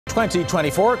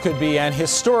2024 could be an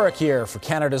historic year for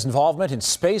Canada's involvement in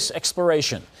space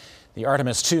exploration. The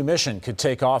Artemis 2 mission could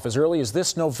take off as early as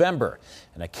this November,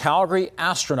 and a Calgary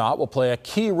astronaut will play a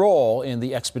key role in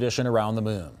the expedition around the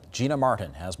moon. Gina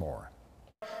Martin has more.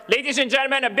 Ladies and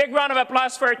gentlemen, a big round of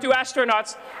applause for our two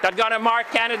astronauts that are going to mark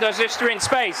Canada's history in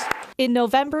space. In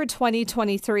November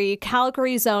 2023,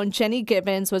 Calgary's own Jenny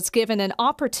Gibbons was given an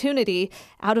opportunity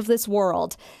out of this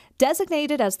world.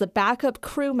 Designated as the backup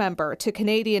crew member to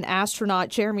Canadian astronaut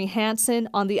Jeremy Hansen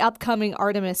on the upcoming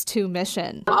Artemis 2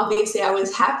 mission. Obviously, I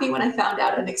was happy when I found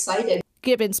out and excited.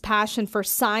 Gibbons' passion for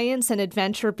science and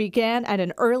adventure began at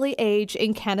an early age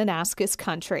in Kananaskis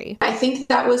country. I think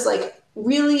that was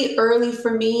really early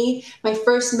for me. My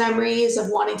first memories of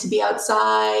wanting to be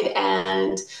outside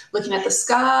and looking at the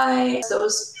sky,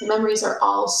 those memories are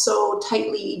all so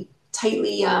tightly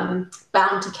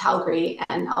bound to Calgary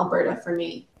and Alberta for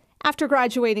me. After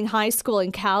graduating high school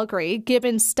in Calgary,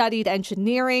 Gibbons studied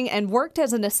engineering and worked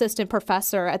as an assistant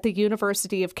professor at the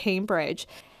University of Cambridge.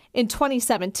 In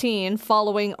 2017,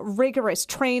 following rigorous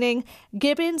training,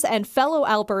 Gibbons and fellow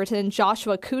Albertan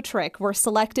Joshua Kutrick were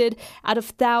selected out of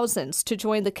thousands to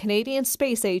join the Canadian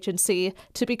Space Agency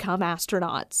to become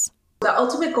astronauts. The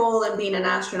ultimate goal in being an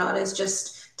astronaut is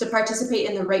just to participate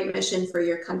in the right mission for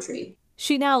your country.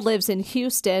 She now lives in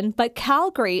Houston, but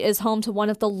Calgary is home to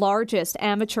one of the largest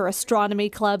amateur astronomy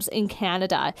clubs in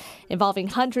Canada, involving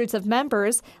hundreds of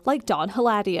members like Don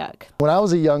Haladiuk. When I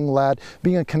was a young lad,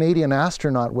 being a Canadian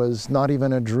astronaut was not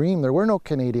even a dream. There were no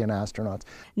Canadian astronauts.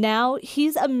 Now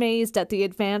he's amazed at the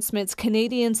advancements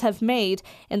Canadians have made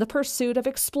in the pursuit of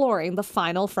exploring the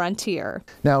final frontier.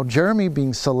 Now, Jeremy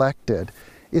being selected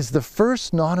is the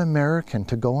first non-American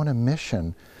to go on a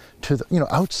mission to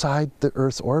outside the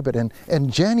Earth's orbit,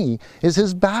 and Jenny is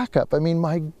his backup. I mean,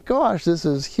 my gosh, this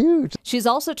is huge. She's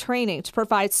also training to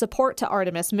provide support to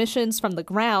Artemis missions from the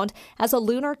ground as a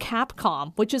lunar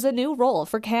Capcom, which is a new role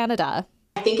for Canada.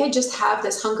 I think I just have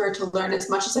this hunger to learn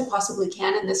as much as I possibly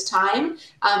can in this time,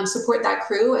 support that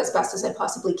crew as best as I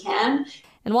possibly can.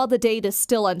 And while the date is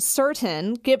still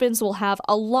uncertain, Gibbons will have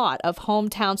a lot of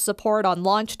hometown support on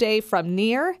launch day from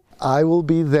near. I will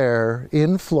be there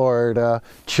in Florida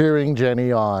cheering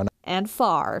Jenny on. And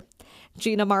far.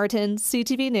 Gina Martin,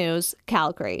 CTV News,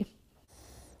 Calgary.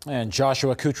 And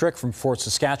Joshua Kutrick from Fort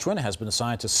Saskatchewan has been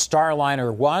assigned to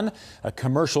Starliner 1, a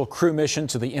commercial crew mission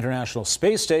to the International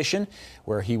Space Station,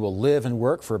 where he will live and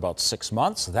work for about 6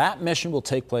 months. That mission will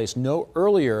take place no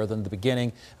earlier than the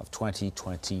beginning of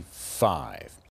 2025.